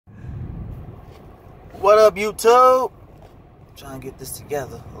What up, YouTube? Trying to get this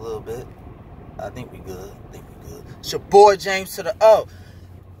together a little bit. I think we good. It's your boy James to the O.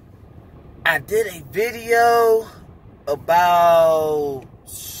 I did a video about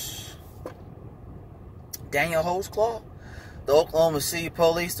Daniel Holtzclaw, the Oklahoma City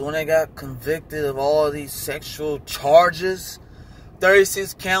police, the one that got convicted of all these sexual charges.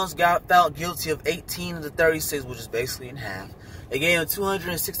 36 counts, got found guilty of 18 of the 36, which is basically in half. They gave him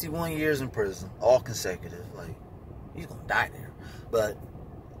 261 years in prison, all consecutive. Like, he's gonna die there. But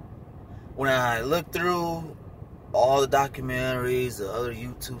when I looked through all the documentaries, the other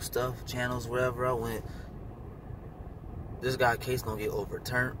YouTube stuff, channels, wherever I went, this guy's case gonna get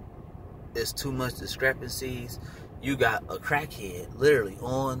overturned. There's too much discrepancies. You got a crackhead literally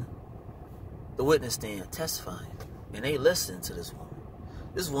on the witness stand testifying, and they listen to this woman.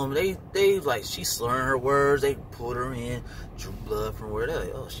 This woman, they like, she's slurring her words. They pulled her in, drew blood from where they,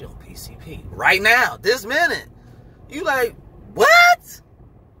 oh, she on PCP right now, this minute. You like, what?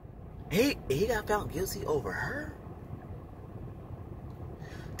 He got found guilty over her?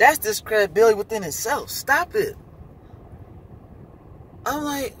 That's discredibility within itself. Stop it. I'm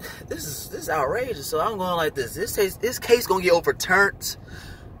like, this is outrageous. So I'm going like this. This case gonna get overturned.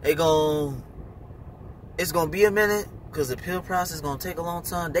 It's gonna be a minute, because the appeal process is gonna take a long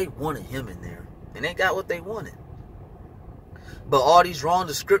time. They wanted him in there, and they got what they wanted. But all these wrong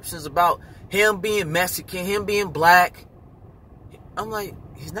descriptions about him being Mexican, him being black, I'm like,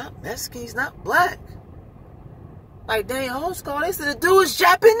 he's not Mexican, he's not black. Like, Daniel Holtzclaw, they said the dude is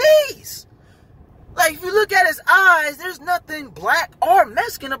Japanese. Like, if you look at his eyes, there's nothing black or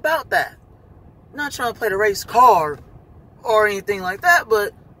Mexican about that. I'm not trying to play the race card or anything like that,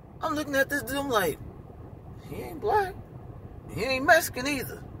 but I'm looking at this dude, I'm like, he ain't black. He ain't Mexican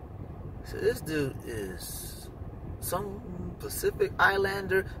either. So this dude is some Pacific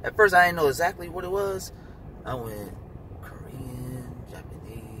Islander. At first, I didn't know exactly what it was. I went Korean,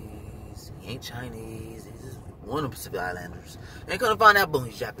 Japanese. He ain't Chinese. He's just one of the Pacific Islanders. And couldn't find out, boom,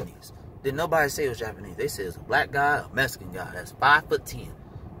 he's Japanese. Didn't nobody say it was Japanese. They said it's a black guy, a Mexican guy. That's 5'10".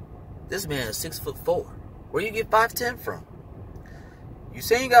 This man is 6'4". Where you get 5'10" from? You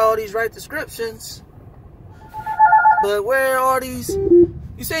say you got all these right descriptions, but where are these?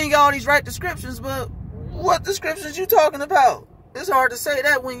 You say you got all these right descriptions, but what descriptions you talking about? It's hard to say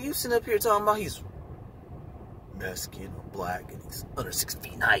that when you sit up here talking about he's Mexican or black and he's under 6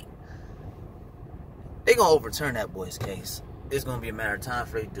 feet in height. They gonna overturn that boy's case. It's gonna be a matter of time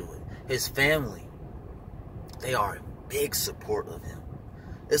before they do it. His family, they are in big support of him.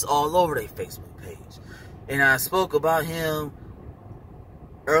 It's all over their Facebook page. And I spoke about him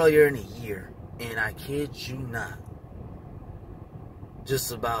earlier in the year, and I kid you not,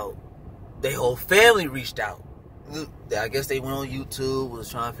 just about their whole family reached out. I guess they went on YouTube, was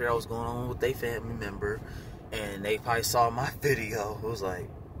trying to figure out what's going on with their family member, and they probably saw my video. It was like,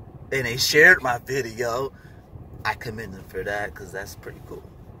 and they shared my video. I commend them for that, because that's pretty cool.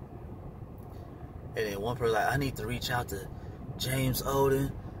 And then one person like, I need to reach out to James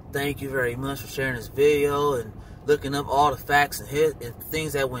Odin. Thank you very much for sharing this video and looking up all the facts and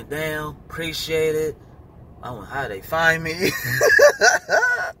things that went down. Appreciate it. I don't know how they find me.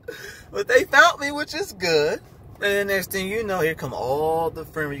 But they found me, which is good. And the next thing you know, here come all the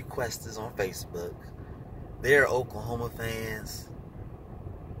friend requesters on Facebook. They're Oklahoma fans.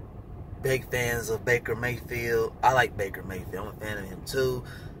 Big fans of Baker Mayfield. I like Baker Mayfield. I'm a fan of him too.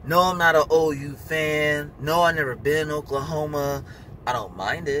 No, I'm not an OU fan. No, I've never been in Oklahoma. I don't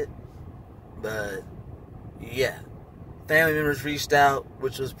mind it. But, yeah. Family members reached out,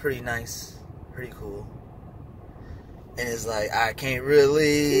 which was pretty nice. Pretty cool. And it's like, I can't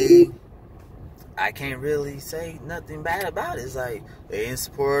really say nothing bad about it. It's like, they in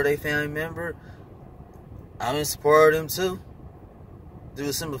support of their family member. I'm in support of them too. Due to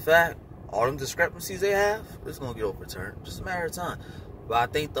a simple fact, all them discrepancies they have, it's going to get overturned. Just a matter of time. But I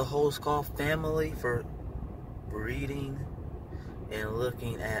thank the Holtzclaw family for reading and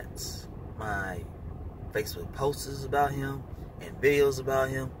looking at my Facebook posts about him and videos about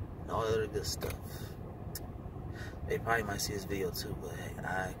him and all the other good stuff. They probably might see this video too, but hey,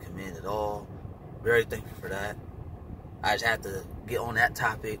 I commend it all. Very thankful for that. I just had to get on that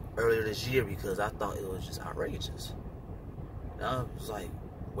topic earlier this year because I thought it was just outrageous. And I was like,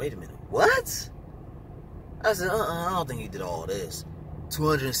 wait a minute, what? I said, I don't think he did all this.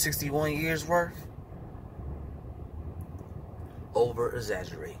 261 years worth?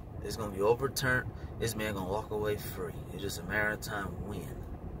 Over-exaggerate. It's going to be overturned. This man going to walk away free. It's just a matter of time when.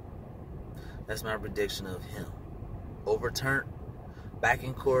 That's my prediction of him. Overturned. Back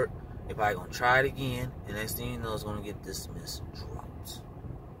in court. They're probably going to try it again. And next thing you know, it's going to get dismissed. Dropped.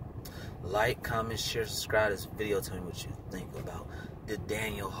 Like, comment, share, subscribe to this video. Tell me what you think about the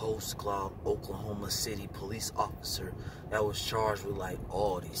Daniel Holtzclaw, Oklahoma City police officer that was charged with like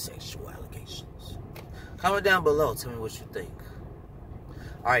all these sexual allegations. Comment down below. Tell me what you think.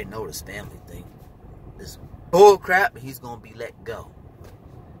 I already know this family thing. This bullcrap. He's gonna be let go.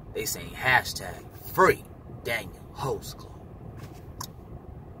 They saying hashtag free Daniel Holtzclaw.